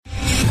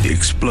The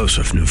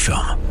explosive new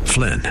film,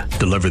 Flynn,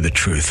 Deliver the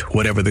Truth,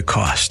 Whatever the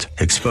Cost,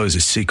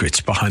 exposes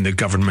secrets behind the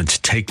government's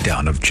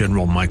takedown of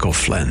General Michael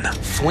Flynn.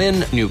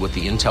 Flynn knew what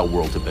the intel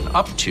world had been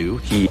up to.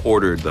 He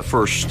ordered the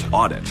first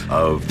audit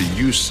of the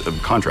use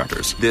of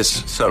contractors.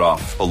 This set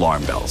off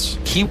alarm bells.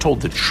 He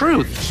told the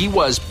truth. He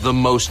was the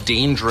most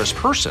dangerous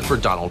person for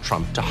Donald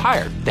Trump to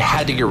hire. They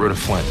had to get rid of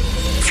Flynn.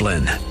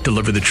 Flynn,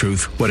 Deliver the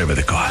Truth, Whatever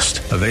the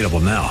Cost. Available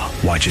now.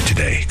 Watch it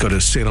today. Go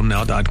to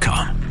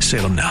salemnow.com.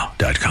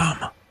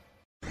 salemnow.com.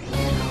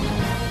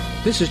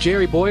 This is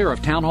Jerry Bowyer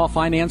of Town Hall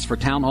Finance for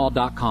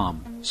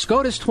townhall.com.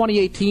 SCOTUS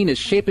 2018 is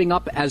shaping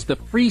up as the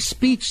free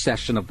speech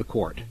session of the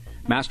court.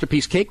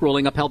 Masterpiece Cake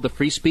ruling upheld the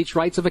free speech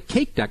rights of a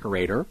cake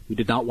decorator who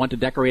did not want to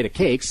decorate a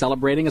cake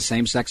celebrating a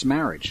same-sex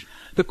marriage.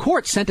 The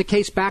court sent a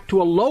case back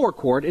to a lower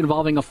court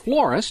involving a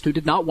florist who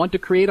did not want to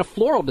create a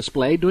floral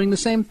display doing the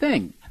same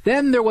thing.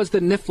 Then there was the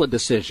NIFLA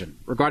decision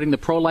regarding the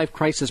pro-life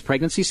crisis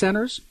pregnancy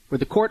centers, where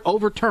the court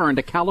overturned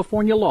a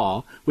California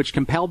law which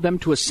compelled them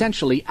to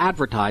essentially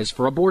advertise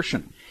for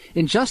abortion.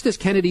 In Justice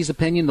Kennedy's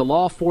opinion, the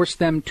law forced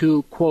them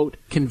to, quote,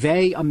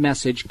 convey a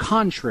message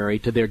contrary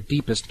to their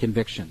deepest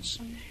convictions.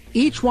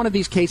 Each one of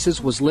these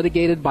cases was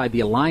litigated by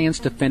the Alliance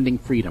Defending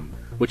Freedom,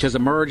 which has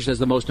emerged as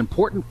the most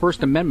important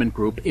First Amendment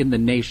group in the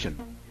nation.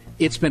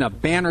 It's been a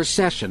banner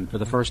session for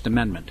the First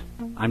Amendment.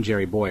 I'm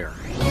Jerry Bowyer.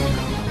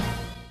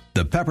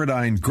 The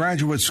Pepperdine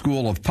Graduate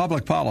School of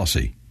Public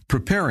Policy,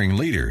 preparing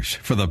leaders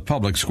for the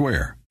public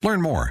square.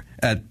 Learn more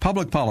at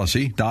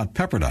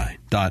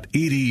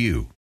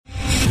publicpolicy.pepperdine.edu.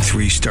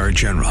 Three-star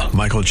General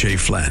Michael J.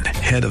 Flynn,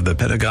 head of the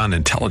Pentagon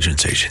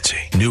Intelligence Agency,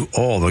 knew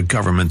all the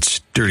government's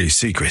dirty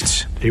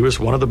secrets. He was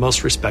one of the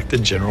most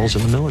respected generals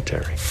in the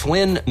military.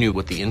 Flynn knew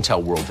what the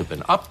intel world had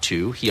been up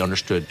to. He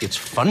understood its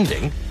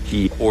funding.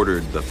 He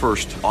ordered the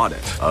first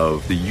audit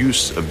of the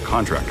use of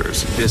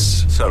contractors.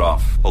 This set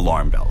off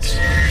alarm bells.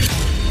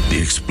 The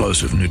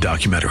explosive new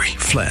documentary,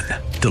 Flynn,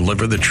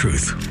 Deliver the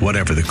Truth,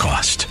 Whatever the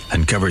Cost,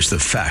 uncovers the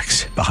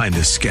facts behind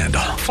this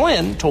scandal.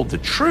 Flynn told the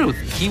truth.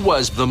 He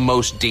was the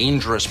most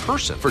dangerous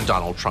person for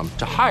Donald Trump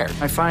to hire.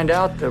 I find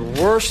out the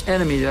worst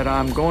enemy that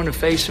I'm going to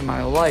face in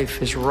my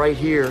life is right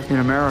here in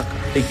America.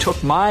 They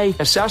took my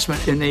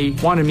assessment and they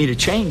wanted me to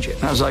change it.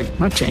 And I was like, I'm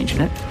not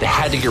changing it. They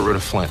had to get rid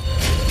of Flynn.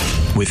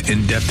 With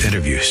in-depth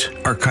interviews,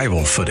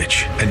 archival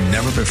footage, and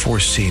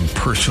never-before-seen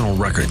personal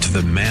records of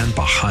the man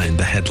behind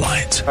the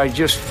headlines. I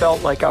just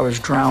felt like I was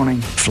drowning.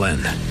 Flynn,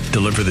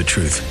 Deliver the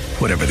Truth,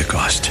 Whatever the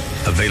Cost.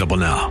 Available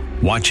now.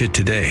 Watch it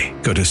today.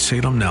 Go to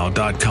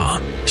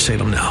salemnow.com.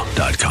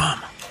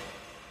 salemnow.com.